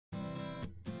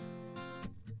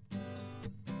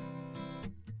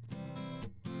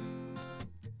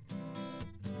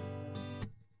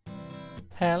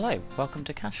Hello, welcome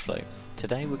to Kashflow.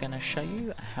 Today we're going to show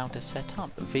you how to set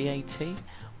up VAT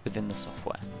within the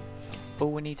software.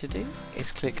 All we need to do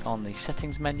is click on the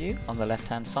settings menu on the left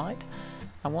hand side,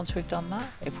 and once we've done that,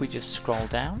 if we just scroll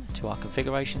down to our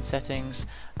configuration settings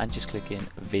and just click in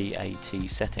VAT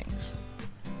Settings.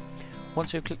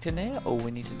 Once we've clicked in here, all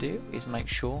we need to do is make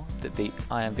sure that the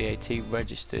I am VAT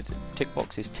registered tick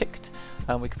box is ticked,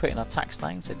 and we can put in our tax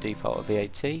name, so default of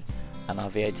VAT, and our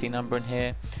VAT number in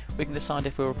here. We can decide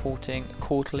if we're reporting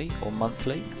quarterly or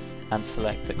monthly and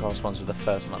select that corresponds with the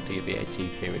first month of your VAT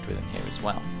period within here as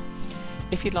well.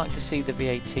 If you'd like to see the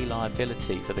VAT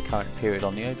liability for the current period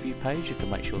on the overview page, you can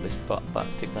make sure this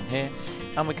button's ticked on here,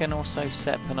 and we can also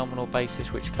set per nominal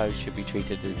basis which codes should be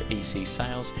treated as EC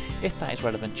sales if that is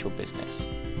relevant to your business.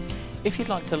 If you'd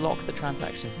like to lock the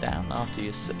transactions down after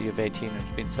your VAT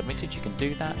has been submitted, you can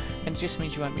do that, and it just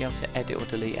means you won't be able to edit or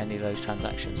delete any of those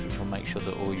transactions, which will make sure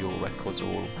that all your records are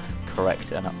all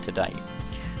correct and up to date.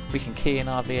 We can key in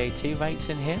our VAT rates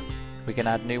in here, we can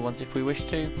add new ones if we wish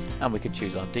to, and we can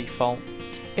choose our default.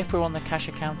 If we're on the cash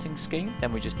accounting scheme,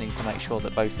 then we just need to make sure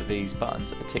that both of these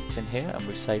buttons are ticked in here and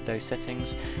we've saved those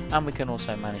settings, and we can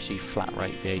also manage the flat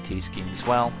rate VAT scheme as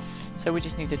well. So we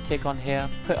just need to tick on here,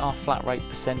 put our flat rate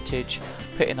percentage,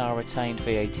 put in our retained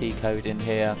VAT code in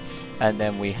here, and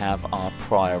then we have our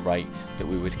prior rate that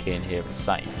we would key in here and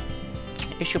save.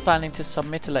 If you're planning to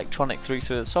submit electronic through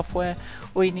the software,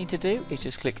 all you need to do is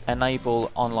just click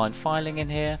enable online filing in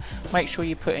here, make sure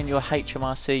you put in your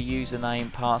HMRC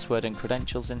username, password and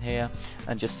credentials in here,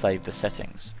 and just save the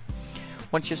settings.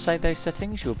 Once you've saved those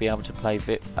settings, you'll be able to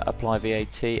apply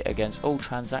VAT against all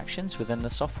transactions within the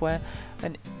software.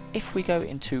 And if we go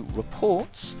into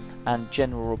reports and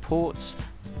general reports,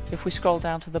 if we scroll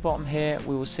down to the bottom here,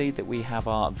 we will see that we have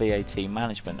our VAT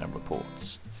management and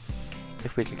reports.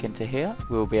 If we click into here,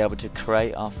 we will be able to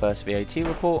create our first VAT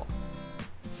report,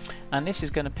 and this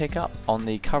is going to pick up on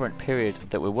the current period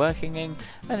that we're working in,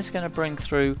 and it's going to bring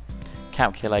through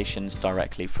calculations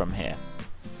directly from here.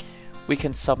 We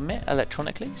can submit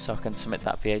electronically, so I can submit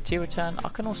that VAT return. I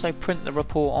can also print the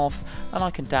report off, and I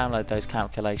can download those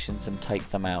calculations and take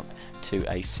them out to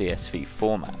a CSV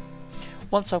format.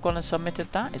 Once I've gone and submitted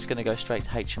that, it's going to go straight to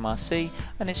HMRC,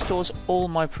 and it stores all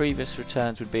my previous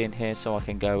returns would be in here, so I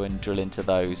can go and drill into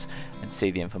those and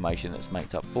see the information that's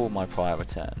made up all my prior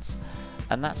returns.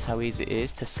 And that's how easy it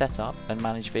is to set up and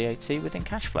manage VAT within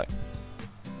Kashflow.